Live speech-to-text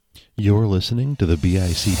You're listening to the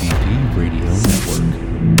BICBP Radio Network.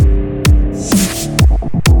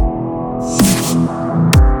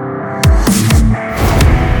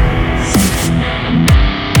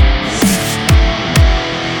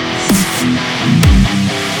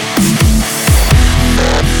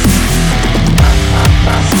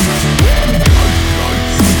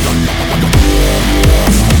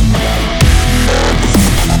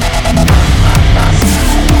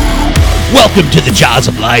 Welcome to the Jaws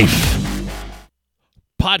of Life.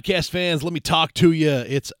 Podcast fans, let me talk to you.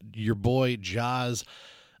 It's your boy, Jaws.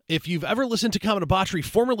 If you've ever listened to Common Debauchery,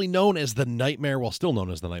 formerly known as The Nightmare, well, still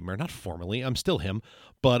known as The Nightmare, not formerly, I'm still him,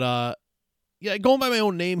 but yeah, going by my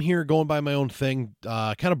own name here, going by my own thing,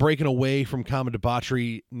 kind of breaking away from Common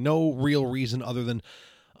Debauchery, no real reason other than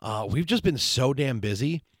we've just been so damn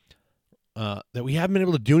busy that we haven't been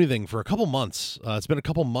able to do anything for a couple months. It's been a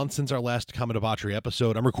couple months since our last Common Debauchery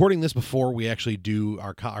episode. I'm recording this before we actually do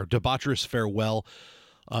our debaucherous farewell.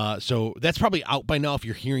 So that's probably out by now if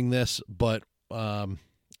you're hearing this, but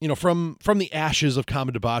you know, from the ashes of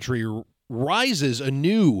Common Debauchery rises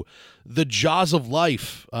anew the Jaws of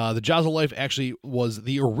Life. The Jaws of Life actually was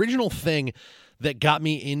the original thing that got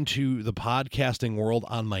me into the podcasting world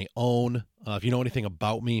on my own. If you know anything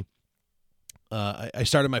about me, I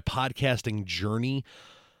started my podcasting journey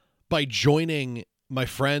by joining my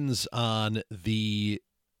friends on the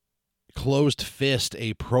Closed Fist,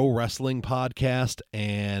 a pro wrestling podcast,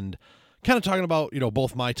 and kind of talking about, you know,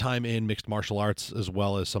 both my time in mixed martial arts as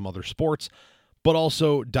well as some other sports, but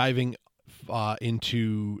also diving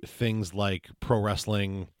into things like pro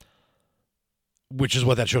wrestling, which is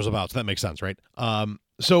what that show's about. So that makes sense, right?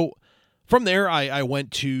 So from there, I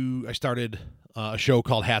started a show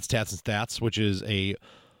called Hats, Tats, and Stats, which is a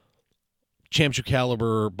championship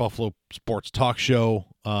caliber Buffalo sports talk show.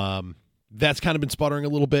 That's kind of been sputtering a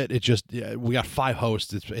little bit. It just, we got 5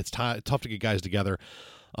 hosts. It's tough to get guys together.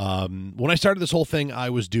 When I started this whole thing, I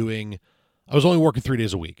was only working 3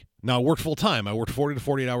 days a week. Now I worked full time. I worked 40 to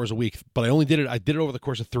 48 hours a week, but I did it over the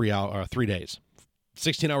course of 3 days,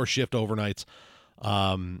 16-hour shift overnights.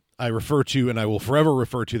 I refer to, and I will forever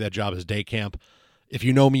refer to that job as day camp. If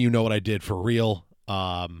you know me, you know what I did for real.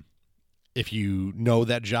 If you know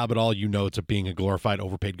that job at all, you know it's being a glorified,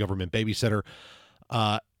 overpaid government babysitter.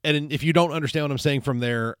 And if you don't understand what I'm saying from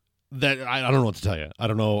there, that I don't know what to tell you. I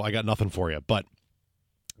don't know. I got nothing for you. But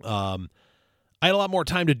I had a lot more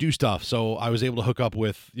time to do stuff, so I was able to hook up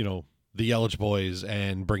with, you know, the Yelich boys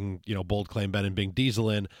and bring, you know, Bold Claim Ben and Bing Diesel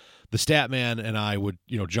in. The Statman and I would,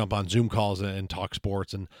 you know, jump on Zoom calls and talk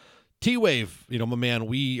sports. And T-Wave, you know, my man,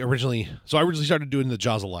 I originally started doing the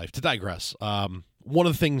Jaws of Life. To digress, one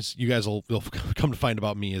of the things you guys will come to find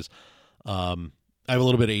about me is I have a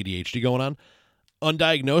little bit of ADHD going on.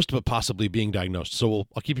 Undiagnosed, but possibly being diagnosed. So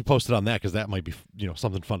I'll keep you posted on that, because that might be, you know,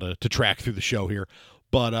 something fun to track through the show here.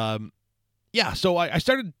 But yeah, so I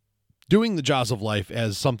started doing the Jaws of Life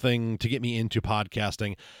as something to get me into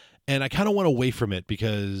podcasting, and I kind of went away from it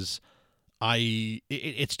because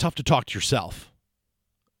it's tough to talk to yourself.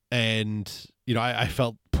 And, you know, I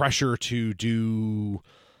felt pressure to do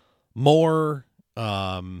more.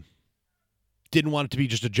 Didn't want it to be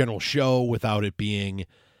just a general show without it being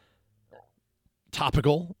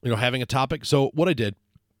topical, you know, having a topic. So what I did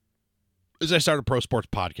is I started a pro sports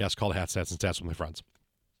podcast called Hats, Stats, and Stats with my friends.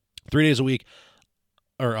 3 days a week,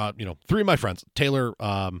 or, you know, 3 of my friends, Taylor,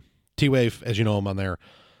 T-Wave, as you know, I'm on there.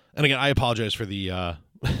 And again, I apologize for the,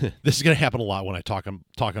 this is going to happen a lot when I talk on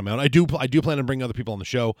my own. I do plan on bringing other people on the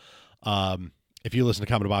show. If you listen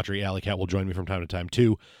to Common Debauchery, Alley Cat will join me from time to time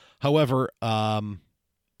too. However,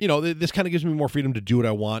 you know, this kind of gives me more freedom to do what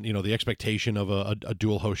I want. You know, the expectation of a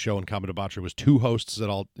dual host show in Common Debauchery was 2 hosts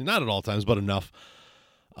not at all times, but enough.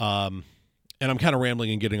 And I'm kind of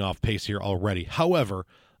rambling and getting off pace here already. However,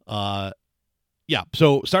 yeah,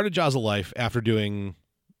 so started Jaws of Life after doing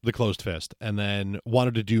the Closed Fist, and then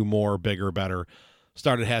wanted to do more, bigger, better.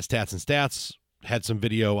 Started Hats, Tats, and Stats. Had some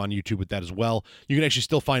video on YouTube with that as well. You can actually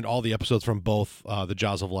still find all the episodes from both the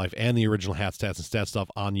Jaws of Life and the original Hats, Tats, and Stats stuff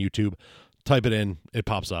on YouTube. Type it in, it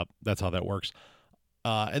pops up. That's how that works.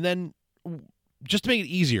 And then just to make it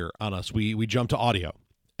easier on us, we jumped to audio.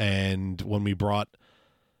 And when we brought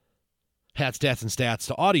Hats, Stats, and Stats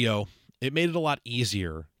to audio, it made it a lot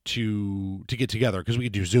easier to get together, because we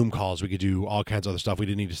could do Zoom calls, we could do all kinds of other stuff. We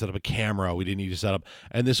didn't need to set up a camera, we didn't need to set up,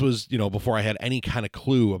 and this was, you know, before I had any kind of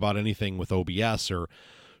clue about anything with OBS or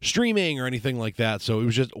streaming or anything like that. So it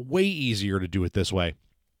was just way easier to do it this way.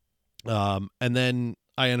 And then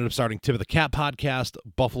I ended up starting Tip of the Cap podcast,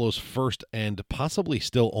 Buffalo's first and possibly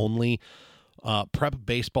still only prep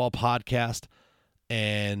baseball podcast.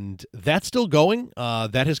 and that's still going.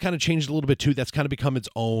 That has kind of changed a little bit too. That's kind of become its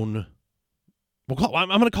own. I'm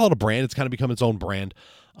going to call it a brand. It's kind of become its own brand.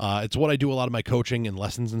 It's what I do a lot of my coaching and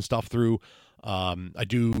lessons and stuff through. I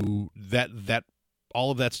do that.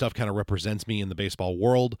 All of that stuff kind of represents me in the baseball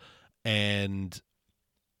world. And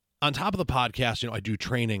on top of the podcast, I do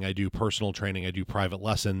training, I do personal training, I do private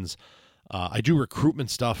lessons. I do recruitment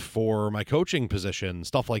stuff for my coaching position,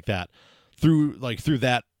 stuff like that through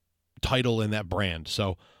that title and that brand.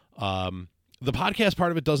 So, the podcast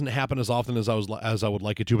part of it doesn't happen as often as I would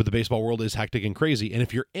like it to, but the baseball world is hectic and crazy. And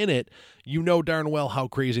if you're in it, you know darn well how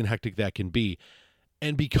crazy and hectic that can be.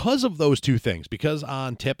 And because of those two things, because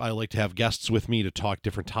on tip, I like to have guests with me to talk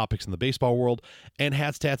different topics in the baseball world, and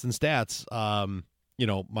Hats, Tats, and Stats,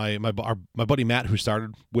 my buddy Matt, who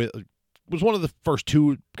started with, was one of the first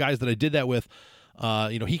two guys that I did that with.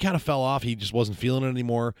 He kind of fell off. He just wasn't feeling it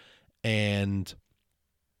anymore. And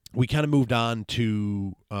we kind of moved on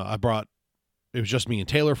to, it was just me and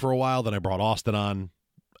Taylor for a while. Then I brought Austin on,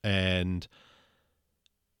 and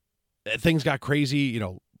things got crazy.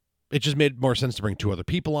 It just made more sense to bring two other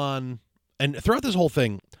people on. And throughout this whole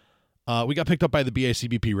thing, we got picked up by the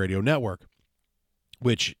BICBP radio network,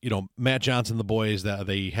 which, Matt Johnson, the boys, that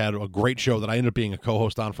they had a great show that I ended up being a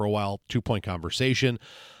co-host on for a while, 2 Point Conversation.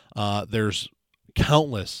 There's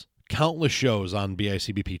countless shows on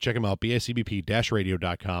BICBP. Check them out,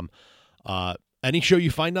 bicbp-radio.com. Any show you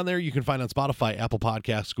find on there, you can find on Spotify, Apple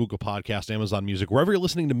Podcasts, Google Podcasts, Amazon Music. Wherever you're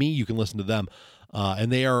listening to me, you can listen to them.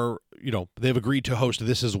 And they are, they've agreed to host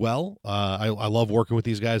this as well. I love working with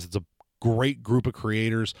these guys. It's a great group of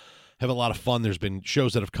creators. Have a lot of fun. There's been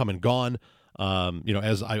shows that have come and gone.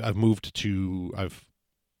 As I've moved to, I've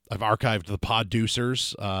archived the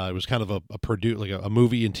Podducers. It was kind of a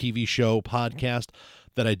movie and TV show podcast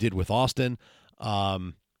that I did with Austin.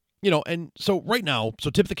 And so right now,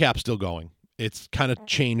 Tip the Cap's still going. It's kind of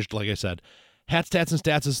changed, like I said. Hats, Tats, and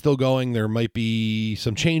Stats is still going. There might be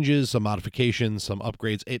some changes, some modifications, some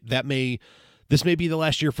upgrades. This may be the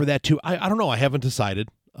last year for that too. I don't know. I haven't decided.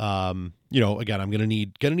 Again, I'm gonna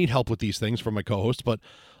need help with these things from my co-host, but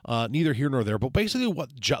neither here nor there. But basically, what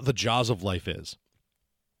the Jaws of Life is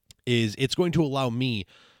it's going to allow me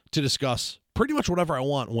to discuss pretty much whatever I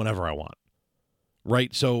want, whenever I want.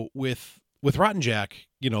 Right. So with Rotten Jack,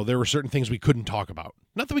 there were certain things we couldn't talk about.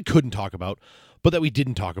 Not that we couldn't talk about, but that we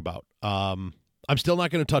didn't talk about. I'm still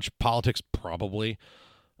not going to touch politics, probably.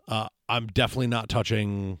 I'm definitely not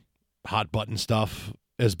touching hot button stuff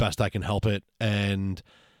as best I can help it. And,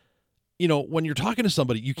 when you're talking to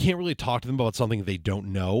somebody, you can't really talk to them about something they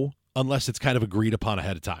don't know unless it's kind of agreed upon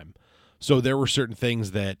ahead of time. So there were certain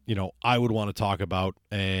things that, I would want to talk about.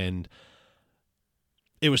 And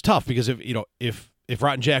it was tough because if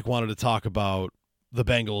Rotten Jack wanted to talk about the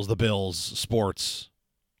Bengals, the Bills, sports,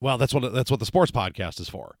 well, that's what the sports podcast is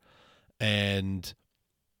for. And,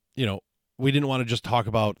 we didn't want to just talk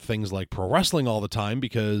about things like pro wrestling all the time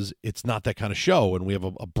because it's not that kind of show. And we have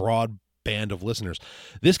a broad band of listeners.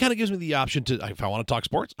 This kind of gives me the option to, if I want to talk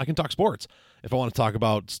sports, I can talk sports. If I want to talk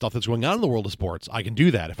about stuff that's going on in the world of sports, I can do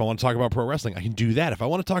that. If I want to talk about pro wrestling, I can do that. If I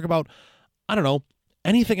want to talk about, I don't know,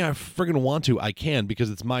 anything I friggin' want to, I can, because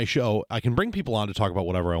it's my show. I can bring people on to talk about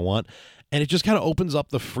whatever I want. And it just kind of opens up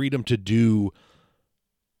the freedom to do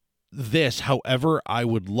this however I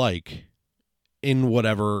would like, in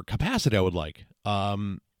whatever capacity I would like.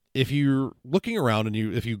 If you're looking around and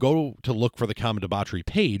if you go to look for the Common Debauchery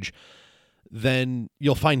page, then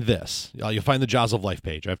you'll find this. You'll find the Jaws of Life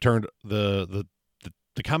page. I've turned the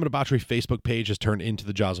Common Debauchery Facebook page has turned into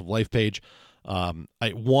the Jaws of Life page. I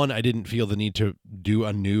didn't feel the need to do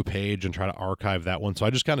a new page and try to archive that one, so I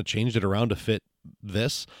just kind of changed it around to fit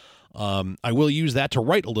this. I will use that to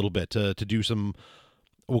write a little bit, to do some,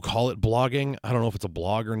 we'll call it blogging. I don't know if it's a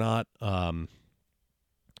blog or not.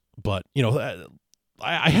 But,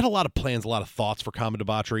 I had a lot of plans, a lot of thoughts for Common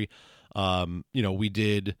Debauchery. We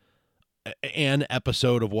did an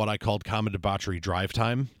episode of what I called Common Debauchery Drive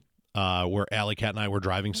Time, where Alley Cat and I were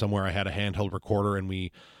driving somewhere. I had a handheld recorder, and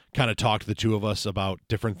we kind of talked, the two of us, about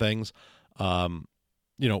different things.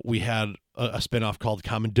 We had a spinoff called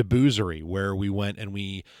Common Deboozery, where we went and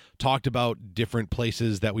we talked about different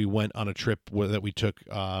places that we went on a trip that we took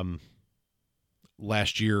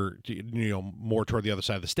last year, more toward the other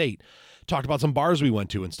side of the state. Talked about some bars we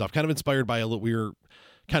went to and stuff, kind of inspired by we were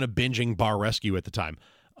kind of binging Bar Rescue at the time.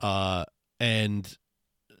 And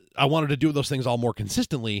I wanted to do those things all more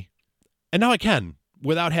consistently. And now I can,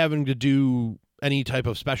 without having to do any type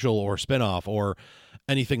of special or spinoff or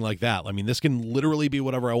anything like that. I mean, this can literally be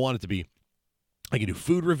whatever I want it to be. I can do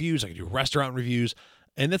food reviews. I can do restaurant reviews.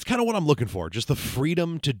 And that's kind of what I'm looking for, just the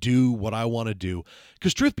freedom to do what I want to do.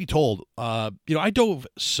 Because truth be told, I dove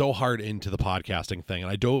so hard into the podcasting thing,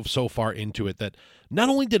 and I dove so far into it that not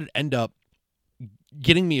only did it end up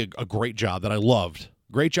getting me a great job that I loved,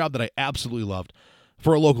 great job that I absolutely loved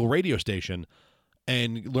for a local radio station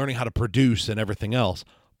and learning how to produce and everything else,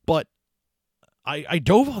 but I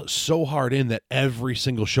dove so hard in that every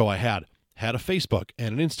single show I had a Facebook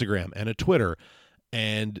and an Instagram and a Twitter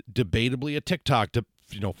and debatably a TikTok to,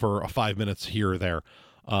 for a 5 minutes here or there.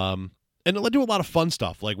 And it led to a lot of fun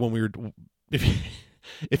stuff. Like when we were,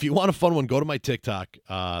 if you want a fun one, go to my TikTok,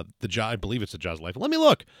 I believe it's the Jaws Life. Let me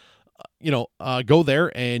look, go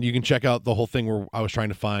there and you can check out the whole thing where I was trying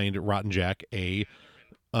to find Rotten Jack a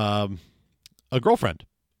girlfriend.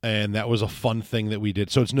 And that was a fun thing that we did.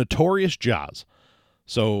 So it's Notorious Jaws.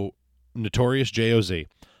 So Notorious Joz.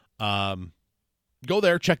 Go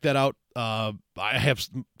there, check that out. I have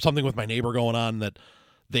something with my neighbor going on that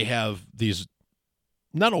they have these,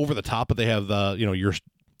 not over the top, but they have the, your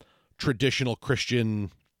traditional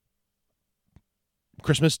Christian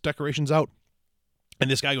Christmas decorations out. And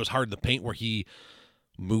this guy goes hard in the paint where he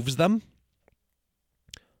moves them.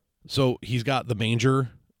 So he's got the manger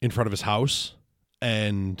in front of his house,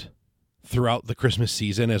 and throughout the Christmas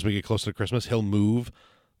season, as we get closer to Christmas, he'll move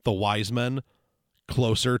the wise men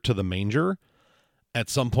closer to the manger. At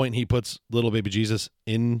some point, he puts little baby Jesus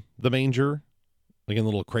in the manger, like in the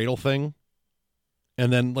little cradle thing.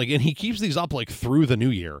 And then, and he keeps these up, through the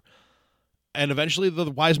new year. And eventually,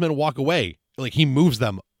 the wise men walk away. He moves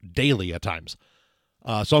them daily at times.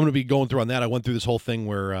 So I'm going to be going through on that. I went through this whole thing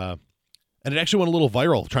where, and it actually went a little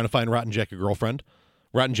viral, trying to find Rotten Jack a girlfriend.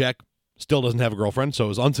 Rotten Jack still doesn't have a girlfriend, so it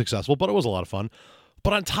was unsuccessful, but it was a lot of fun.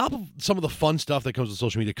 But on top of some of the fun stuff that comes with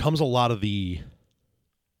social media comes a lot of the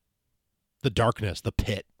darkness, the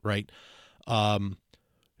pit, right?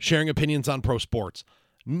 Sharing opinions on pro sports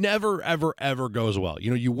never, ever, ever goes well.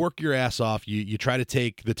 You work your ass off. You try to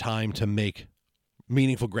take the time to make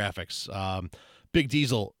meaningful graphics. Big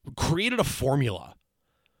Diesel created a formula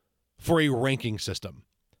for a ranking system.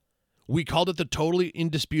 We called it the totally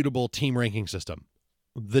indisputable team ranking system.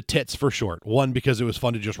 The tits for short. One, because it was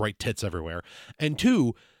fun to just write tits everywhere. And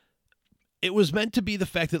two, it was meant to be the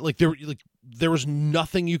fact that there was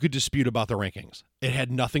nothing you could dispute about the rankings. It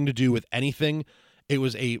had nothing to do with anything. It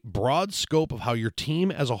was a broad scope of how your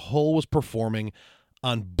team as a whole was performing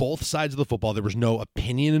on both sides of the football. There was no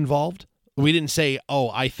opinion involved. We didn't say,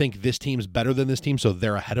 I think this team's better than this team, so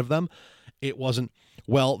they're ahead of them. It wasn't,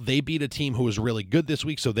 they beat a team who was really good this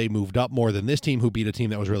week, so they moved up more than this team who beat a team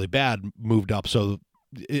that was really bad, moved up. So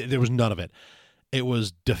there was none of it. It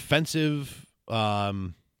was defensive.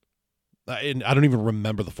 And I don't even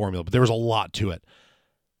remember the formula, but there was a lot to it.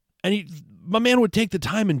 And my man would take the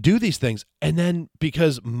time and do these things. And then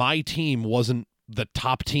because my team wasn't the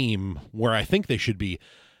top team where I think they should be,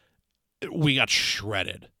 we got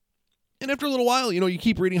shredded. And after a little while, you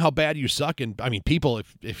keep reading how bad you suck. And I mean, people,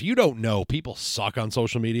 if you don't know, people suck on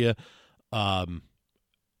social media, and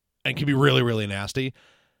can be really, really nasty.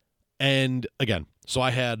 And again, so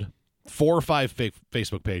I had 4 or 5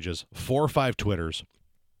 Facebook pages, 4 or 5 Twitters,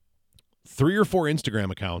 3 or 4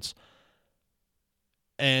 Instagram accounts,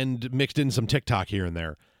 and mixed in some TikTok here and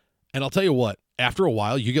there. And I'll tell you what, after a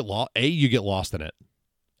while, you get you get lost in it.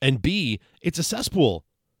 And B, it's a cesspool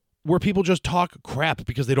where people just talk crap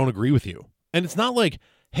because they don't agree with you. And it's not like,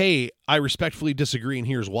 hey, I respectfully disagree and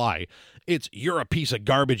here's why. It's, you're a piece of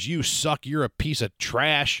garbage, you suck, you're a piece of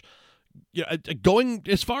trash. Going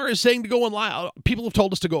as far as saying to go on live, people have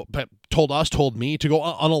told me to go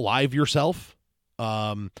unalive yourself.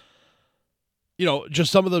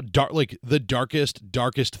 Just some of the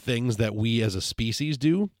darkest things that we as a species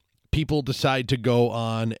do. People decide to go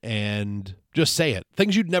on and just say it.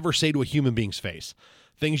 Things you'd never say to a human being's face.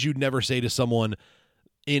 Things you'd never say to someone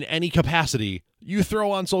in any capacity, you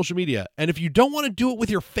throw on social media. And if you don't want to do it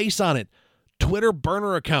with your face on it, Twitter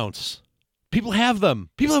burner accounts. People have them.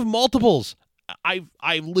 People have multiples.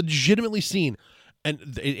 I've legitimately seen,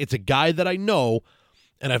 and it's a guy that I know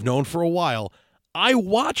and I've known for a while. I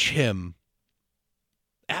watch him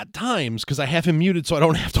at times because I have him muted so I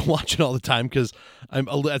don't have to watch it all the time, because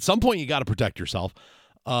at some point you got to protect yourself.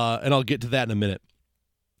 And I'll get to that in a minute.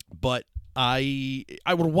 But I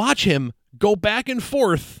would watch him go back and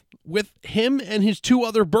forth with him and his 2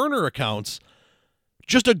 other burner accounts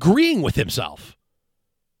just agreeing with himself.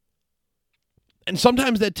 And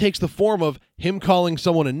sometimes that takes the form of him calling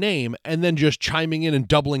someone a name and then just chiming in and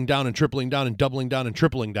doubling down and tripling down and doubling down and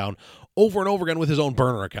tripling down over and over again with his own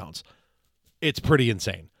burner accounts. It's pretty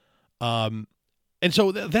insane. And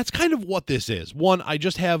so that's kind of what this is. One, I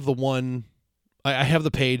just have I have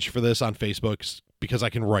the page for this on Facebook, because I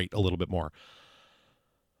can write a little bit more.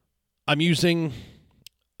 I'm using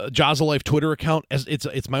Jaws of Life Twitter account as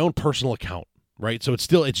it's my own personal account, right? So it's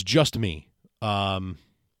just me.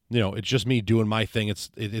 It's just me doing my thing.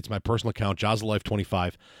 It's my personal account, Jaws of Life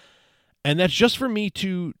 25. And that's just for me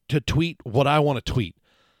to tweet what I want to tweet.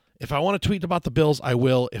 If I want to tweet about the Bills, I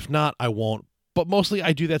will. If not, I won't. But mostly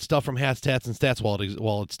I do that stuff from Hats, Tats, and Stats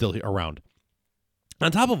while it's still around.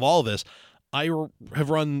 On top of all of this, I have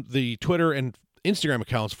run the Twitter and Instagram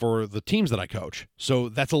accounts for the teams that I coach. So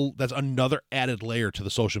that's another added layer to the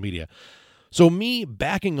social media. So me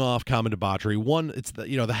backing off common debauchery, one, it's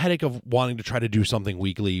the headache of wanting to try to do something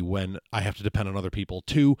weekly when I have to depend on other people.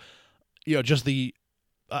 Two, just we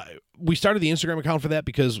started the Instagram account for that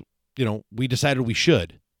because, we decided we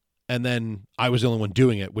should. And then I was the only one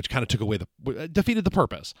doing it, which kind of took away defeated the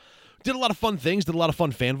purpose. Did a lot of fun things, did a lot of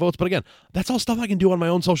fun fan votes. But again, that's all stuff I can do on my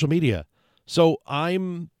own social media. So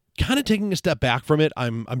I'm kind of taking a step back from it.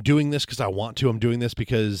 I'm doing this because I want to. I'm doing this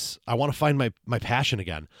because I want to find my passion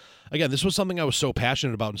again. Again, this was something I was so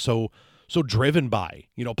passionate about and so driven by,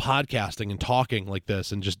 podcasting and talking like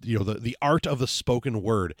this and just, the art of the spoken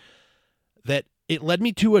word, that it led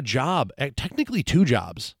me to a job, technically 2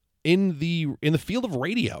 jobs in the field of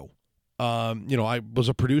radio. I was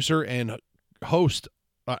a producer and host,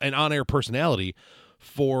 an on-air personality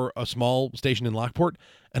for a small station in Lockport,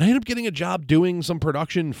 and I ended up getting a job doing some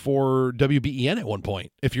production for WBEN at one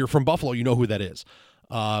point. If you're from Buffalo, you know who that is.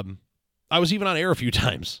 I was even on air a few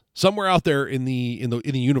times. Somewhere out there in the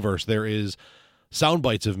universe, there is sound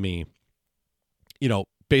bites of me,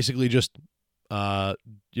 basically just,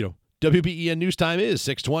 WBEN news time is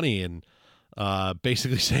 6:20, and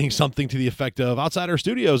basically saying something to the effect of, outside our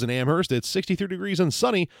studios in Amherst, it's 63 degrees and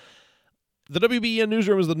sunny. The WBEN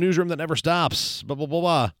newsroom is the newsroom that never stops. Blah, blah, blah,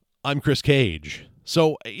 blah. I'm Chris Cage.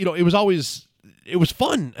 So, it was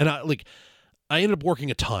fun. And I ended up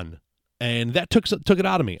working a ton, and that took it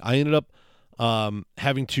out of me. I ended up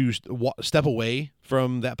having to step away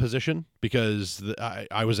from that position because at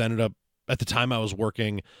the time I was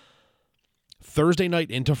working Thursday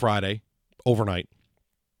night into Friday, overnight.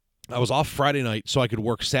 I was off Friday night so I could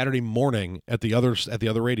work Saturday morning at the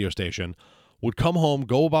other radio station, would come home,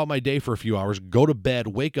 go about my day for a few hours, go to bed,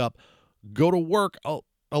 wake up, go to work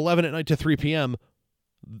 11 at night to 3 p.m.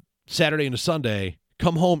 Saturday into Sunday,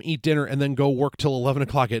 come home, eat dinner, and then go work till 11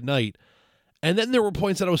 o'clock at night. And then there were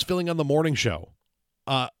points that I was filling on the morning show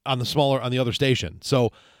on the other station.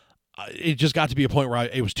 So it just got to be a point where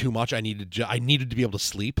it was too much. I needed to be able to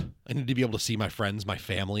sleep. I needed to be able to see my friends, my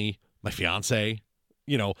family, my fiance,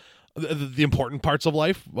 the important parts of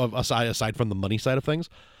life, aside from the money side of things.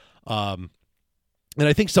 And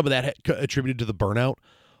I think some of that attributed to the burnout,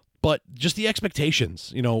 but just the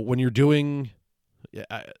expectations, when you're doing,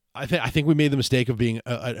 I think we made the mistake of being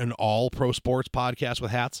an all pro sports podcast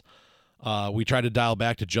with hats. We tried to dial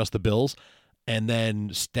back to just the Bills, and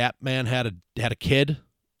then Statman had a kid.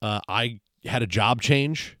 I had a job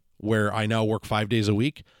change where I now work 5 days a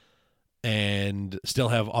week and still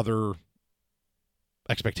have other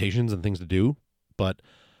expectations and things to do. But,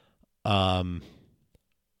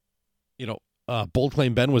 Bold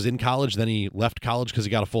Claim Ben was in college. Then he left college because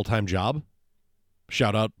he got a full-time job.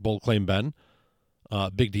 Shout out Bold Claim Ben.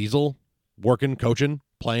 Big Diesel, working, coaching,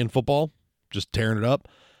 playing football, just tearing it up.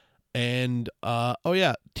 And,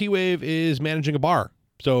 T-Wave is managing a bar.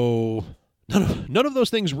 So none of those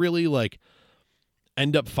things really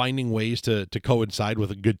end up finding ways to coincide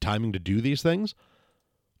with a good timing to do these things.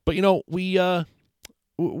 But,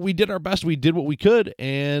 we did our best. We did what we could.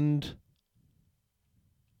 And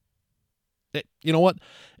you know what?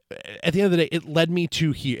 At the end of the day, it led me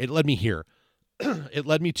to here. It led me here. It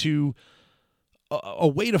led me to a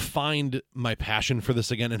way to find my passion for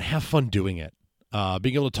this again and have fun doing it.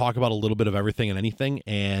 Being able to talk about a little bit of everything and anything,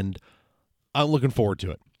 and I'm looking forward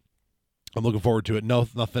to it. No,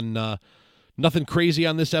 nothing crazy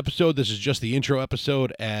on this episode. This is just the intro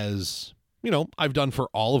episode, as I've done for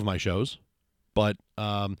all of my shows. But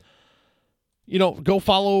go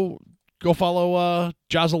follow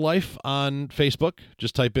Jaws of Life on Facebook.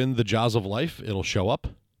 Just type in the Jaws of Life. It'll show up.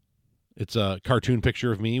 It's a cartoon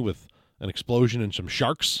picture of me with an explosion and some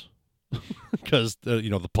sharks because,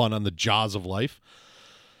 the pun on the Jaws of Life.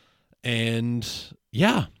 And,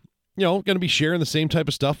 yeah, going to be sharing the same type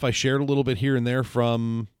of stuff. I shared a little bit here and there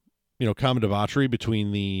from, common debauchery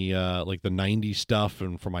between the, the 90s stuff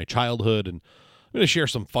and from my childhood. And I'm going to share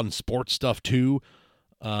some fun sports stuff, too.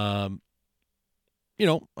 I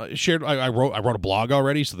wrote a blog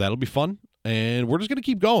already, so that'll be fun. And we're just going to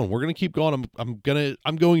keep going. We're going to keep going. I'm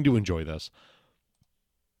going to enjoy this.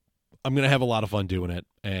 I'm going to have a lot of fun doing it.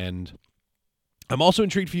 And I'm also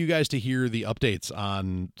intrigued for you guys to hear the updates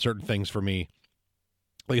on certain things for me.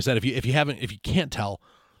 Like I said, if you can't tell,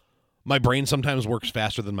 my brain sometimes works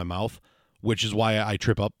faster than my mouth, which is why I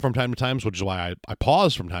trip up from time to time, which is why I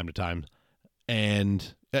pause from time to time.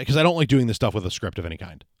 And because I don't like doing this stuff with a script of any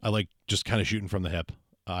kind. I like just kind of shooting from the hip.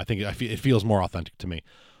 I think it feels more authentic to me.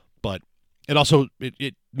 But it also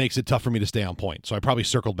it makes it tough for me to stay on point. So I probably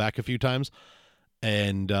circled back a few times.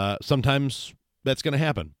 And sometimes that's going to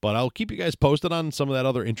happen. But I'll keep you guys posted on some of that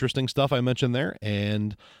other interesting stuff I mentioned there.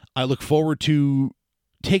 And I look forward to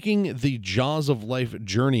taking the Jaws of Life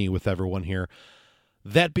journey with everyone here.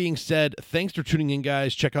 That being said, thanks for tuning in,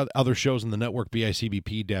 guys. Check out other shows in the network,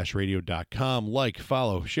 bicbp-radio.com. Like,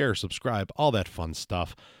 follow, share, subscribe, all that fun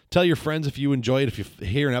stuff. Tell your friends if you enjoy it. If you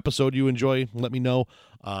hear an episode you enjoy, let me know.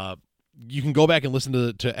 You can go back and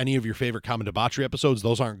listen to any of your favorite Common Debauchery episodes.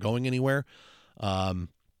 Those aren't going anywhere.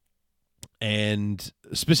 And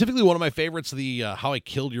specifically one of my favorites, the How I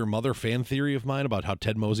Killed Your Mother fan theory of mine about how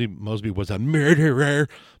Ted Mosby was a murderer,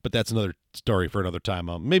 but that's another story for another time.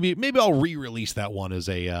 Maybe I'll re-release that one as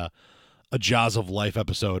a Jaws of Life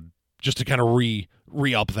episode just to kind of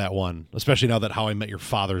re-up that one, especially now that How I Met Your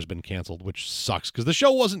Father has been canceled, which sucks because the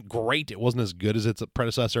show wasn't great. It wasn't as good as its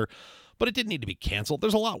predecessor, but it didn't need to be canceled.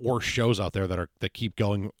 There's a lot worse shows out there that keep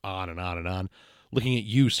going on and on and on. Looking at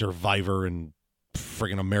you, Survivor, and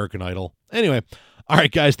friggin' American Idol. Anyway, all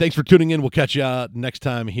right, guys, thanks for tuning in. We'll catch you next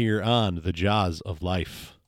time here on the Jaws of Life.